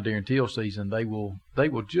Louisiana during teal season, they will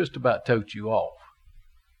just about tote you off.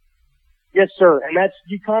 Yes, sir. And that's,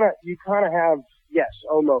 you kind of have, yes,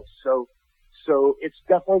 almost. So it's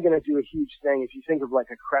definitely going to do a huge thing. If you think of like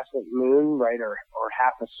a crescent moon, right, or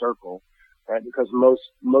half a circle, right? Because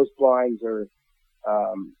most blinds are,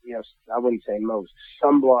 I wouldn't say most,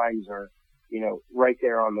 some blinds are, right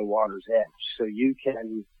there on the water's edge. So you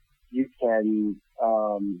can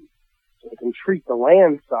treat the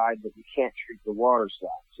land side, but you can't treat the water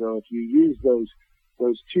side. So if you use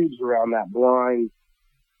those tubes around that blind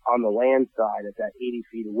on the land side at that 80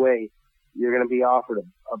 feet away, you're going to be offered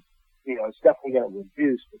it's definitely going to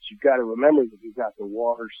reduce, but you've got to remember that you've got the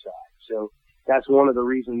water side. So that's one of the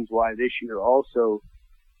reasons why this year also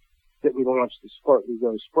that we launched the Spartan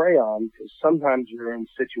Go spray on, because sometimes you're in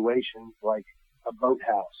situations like a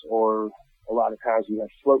boathouse, or a lot of times you have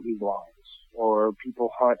floating blinds, or people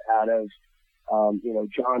hunt out of,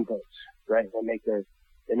 John boats, right?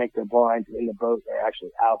 They make their blinds in the boat. They're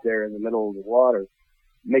actually out there in the middle of the water.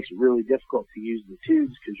 It makes it really difficult to use the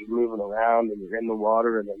tubes because you're moving around and you're in the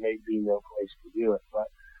water and there may be no place to do it. But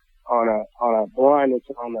on a blind that's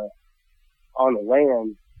on the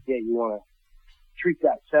land, you want to treat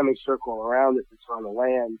that semicircle around it that's on the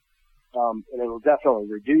land, and it'll definitely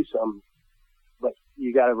reduce them. But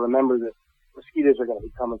you got to remember that mosquitoes are going to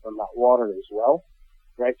be coming from that water as well,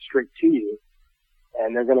 right, straight to you,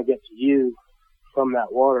 and they're going to get to you from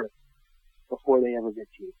that water before they ever get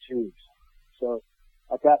to your tubes. So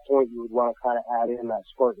at that point, you would want to kind of add in that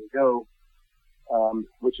Spartan Go,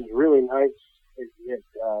 which is really nice.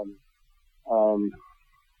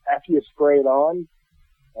 After you spray it on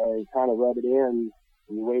and kind of rub it in,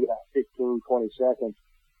 and you wait about 15, 20 seconds,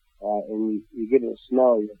 and you get it a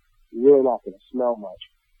smell, you're really not going to smell much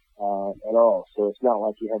at all. So it's not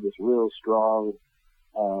like you have this real strong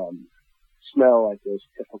smell like those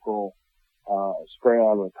typical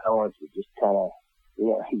spray-on repellents that just kind of,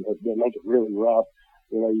 they make it really rough.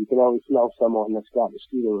 You can always smell someone that's got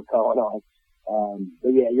mosquito repellent on.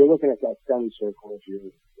 But yeah, you're looking at that semicircle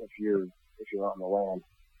if you're on the land.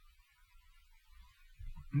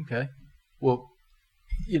 Okay. Well,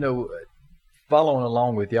 following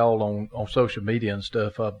along with y'all on social media and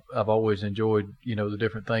stuff, I've always enjoyed, the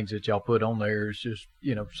different things that y'all put on there. It's just,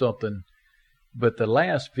 something. But the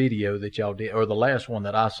last video that y'all did, or the last one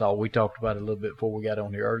that I saw, we talked about it a little bit before we got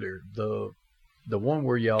on here earlier. The one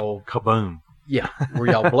where y'all kaboom. Yeah, where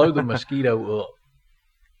y'all blow the mosquito up.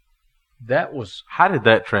 That was. How did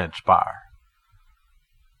that transpire?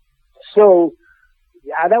 So,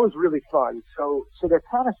 yeah, that was really fun. So there are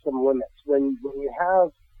kind of some limits when you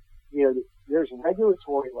have, there's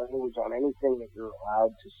regulatory language on anything that you're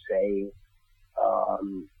allowed to say,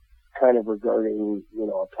 kind of regarding,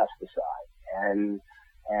 a pesticide,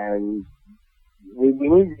 and we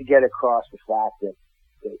needed to get across the fact that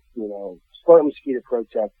Spartan Mosquito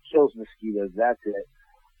Protect kills mosquitoes. That's it.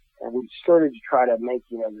 And we started to try to make,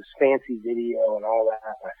 this fancy video and all that.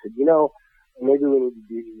 And I said, maybe we need to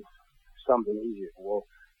do something easier. Well,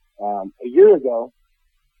 a year ago,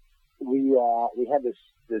 we had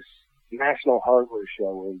this national hardware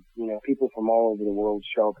show where, people from all over the world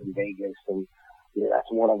show up in Vegas, and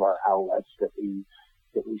that's one of our outlets that we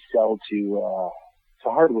sell to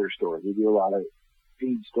hardware stores. We do a lot of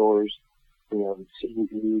feed stores, seed and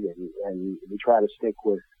feed, and we try to stick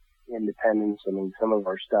with independents. I mean, some of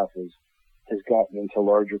our stuff has gotten into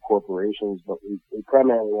larger corporations, but we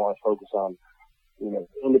primarily want to focus on,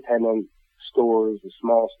 independent stores, the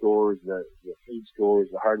small stores, the feed stores,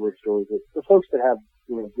 the hardware stores, the folks that have,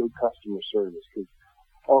 good customer service, because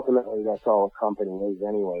ultimately that's all a company is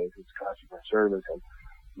anyways, it's customer service. And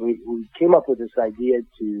we came up with this idea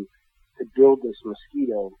to build this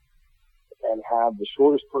mosquito and have the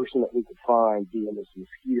shortest person that we could find be in this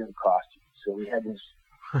mosquito costume. So we had this,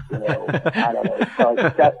 I don't know,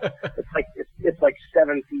 it's like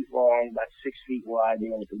 7 feet long, about 6 feet wide,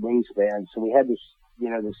 with the wingspan. So we had this,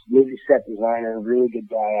 this movie set designer, a really good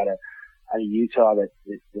guy Utah that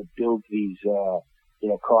built these,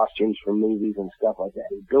 costumes for movies and stuff like that.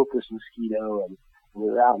 He built this mosquito, and we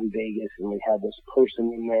were out in Vegas, and we had this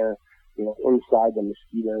person in there, inside the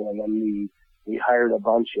mosquito, and then we hired a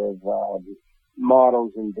bunch of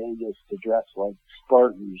models in Vegas to dress like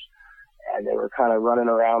Spartans, and they were kind of running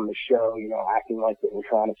around the show, acting like they were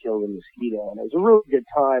trying to kill the mosquito. And it was a really good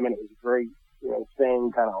time, and it was a great,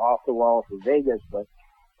 thing, kind of off the wall for Vegas.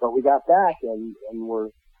 But we got back, and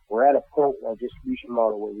we're at a point in our distribution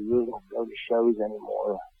model where we really don't go to shows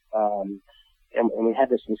anymore. And we had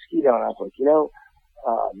this mosquito, and I was like,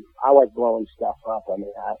 I like blowing stuff up. I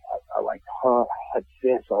mean, I like to hunt, I like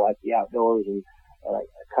fish, I like the outdoors, and I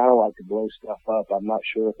kind of like to blow stuff up. I'm not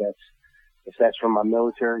sure if that's from my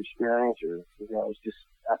military experience or, it's just,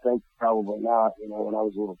 I think probably not. When I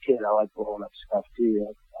was a little kid, I liked blowing up stuff too.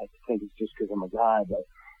 I think it's just because I'm a guy, but,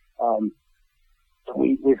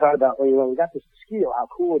 we thought about, we got this mosquito, how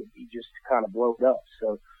cool would it be just to kind of blow it up?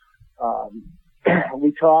 So,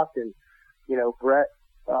 we talked, and, Brett,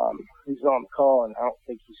 he's on the call, and I don't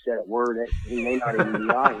think he said a word. He may not even be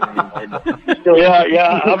on here.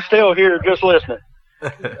 Yeah, I'm still here just listening.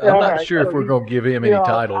 I'm not sure if we're going to give him any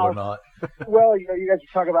title or not. Well, you guys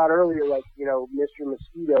were talking about earlier, like, Mr.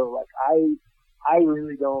 Mosquito. Like, I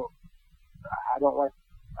really don't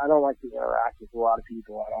like to interact with a lot of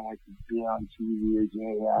people. I don't like to be on TV or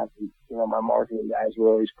doing that. And, my marketing guys were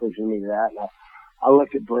always pushing me to that. And I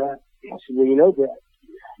looked at Brett, and I said, well, Brett,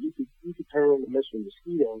 you could turn into Mr.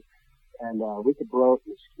 Mosquito, and we could blow up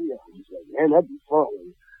the mosquito. And he's like, man, that'd be fun.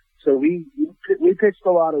 And so we pitched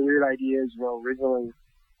a lot of weird ideas. Originally,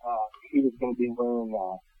 he was going to be wearing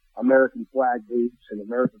American flag boots and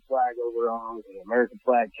American flag overalls and American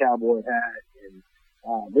flag cowboy hat, and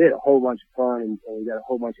we had a whole bunch of fun, and we got a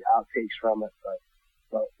whole bunch of outtakes from it.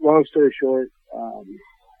 But long story short,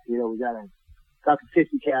 we got the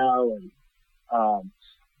 50 cal and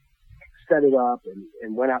set it up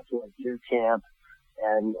and went out to a deer camp,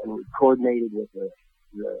 and we coordinated with the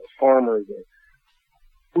farmer that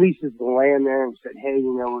leases the land there, and said, hey,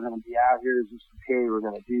 we're going to be out here. Is this okay? We're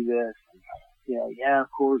going to do this. And, yeah, of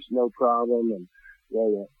course, no problem. And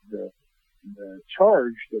the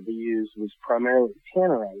charge that we used was primarily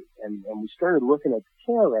tannerite, and we started looking at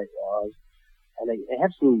the tannerite laws, and they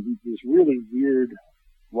have these really weird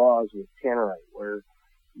laws with tannerite where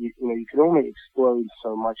you can only explode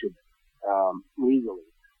so much of it legally,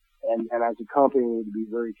 and as a company we had to be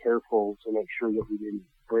very careful to make sure that we didn't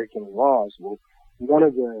break any laws. Well, one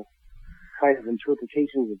of the kind of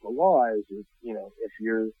interpretations of the law is if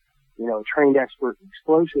you're a trained expert in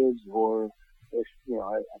explosives, or if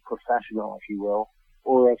a professional, if you will,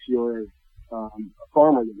 or if you're a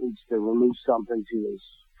farmer that needs to remove something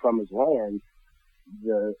from his land,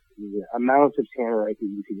 the amount of tannerite that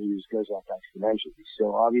you can use goes up exponentially.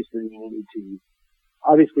 So obviously we needed to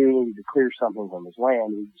clear something from his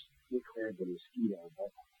land. We cleared the mosquito,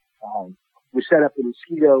 but we set up the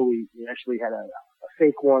mosquito. We actually had a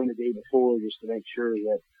fake one the day before, just to make sure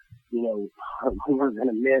that we weren't going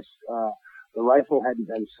to miss. The rifle hadn't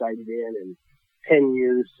been sighted in 10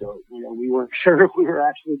 years, so we weren't sure if we were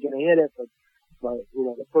actually going to hit it. But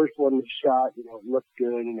the first one we shot, it looked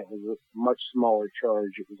good, and it was a much smaller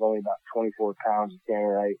charge. It was only about 24 pounds of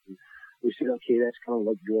tannerite, and we said, okay, that's going to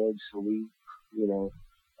look good. So we,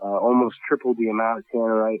 almost tripled the amount of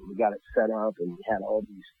tannerite. We got it set up, and we had all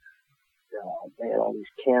these. They had all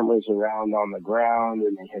these cameras around on the ground,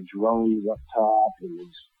 and they had drones up top, and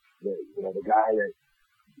the guy that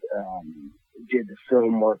did the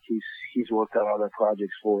film work, he's worked on other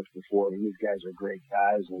projects for us before, and these guys are great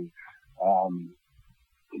guys, and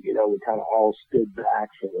we kind of all stood back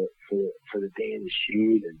for the day of the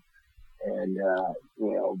shoot, and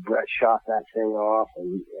Brett shot that thing off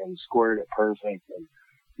and scored it perfect, and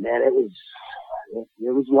man, it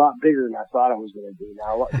was a lot bigger than I thought it was going to be.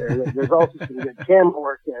 Now, there's also some good camera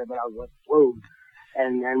work there, but I was like, whoa.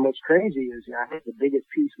 And what's crazy is, I think the biggest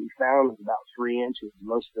piece we found was about 3 inches.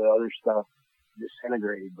 Most of the other stuff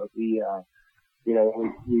disintegrated, but we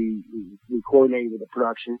coordinated with the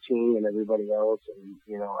production team and everybody else, and,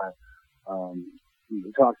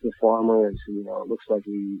 we talked to the farmer and said, it looks like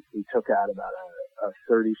we took out about a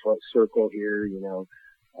 30-foot circle here,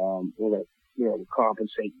 to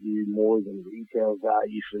compensate you more than retail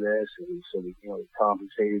value for this. And so we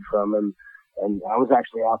compensated from him. And I was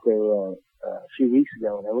actually out there a few weeks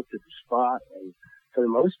ago, and I looked at the spot, and for the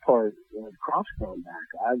most part, the crop's going back.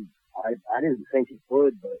 I didn't think it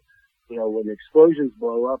would, but, when the explosions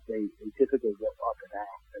blow up, they typically go up and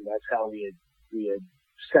out. And that's how we had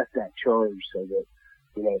set that charge, so that,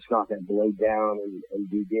 it's not going to blow down and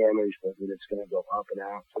do damage, but that it's going to go up and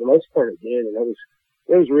out. For the most part, it did, and it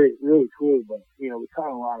it was really, really cool. But, you know, we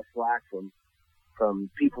caught a lot of flack from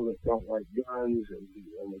people that don't like guns, and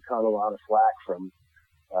we caught a lot of flack from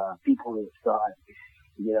people that thought,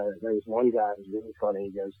 you know, there was one guy who was really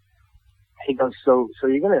funny. He goes, so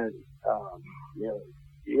you're gonna, you know,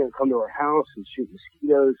 you're gonna come to our house and shoot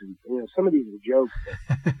mosquitoes, and you know, some of these were jokes,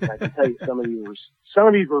 but I can tell you some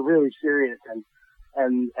of these were really serious,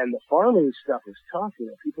 and the farming stuff was tough. You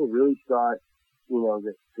know, people really thought, you know,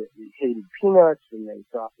 that we hated peanuts, and they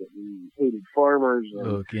thought that we hated farmers.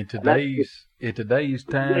 Look, in today's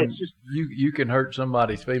time, you can hurt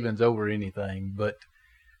somebody's feelings over anything, but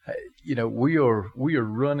you know, we are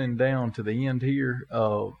running down to the end here.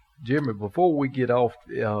 Jeremy, before we get off,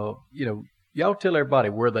 you know, y'all tell everybody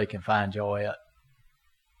where they can find y'all at.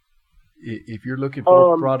 If you're looking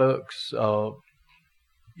for products,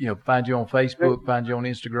 you know, find you on Facebook, find you on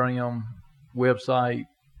Instagram, website.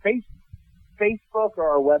 Facebook or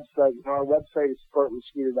our website. You know, our website is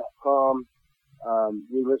SpartanMosquito.com.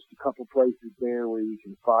 We list a couple places there where you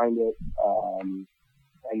can find it.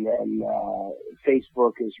 And then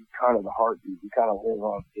Facebook is kind of the heartbeat. We kind of live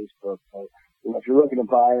on Facebook. So, you know, if you're looking to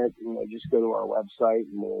buy it, you know, just go to our website,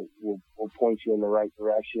 and we'll point you in the right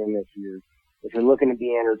direction. If you're looking to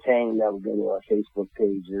be entertained, that will go to our Facebook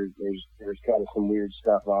page. There's kind of some weird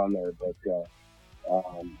stuff on there, but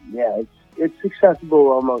yeah, it's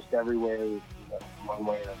accessible almost everywhere, you know, one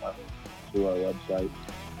way or another, through our website.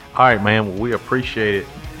 All right, man. Well, we appreciate it,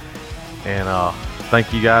 and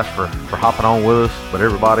thank you guys for hopping on with us. But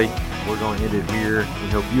everybody, we're going to end it here. We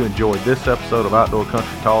hope you enjoyed this episode of Outdoor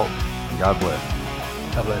Country Talk. God bless.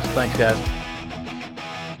 God bless. Thanks, guys.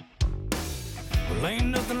 Well, ain't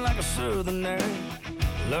nothing like a southern air,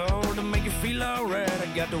 Lord, to make you feel alright. I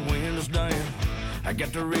got the windows down, I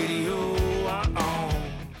got the radio on.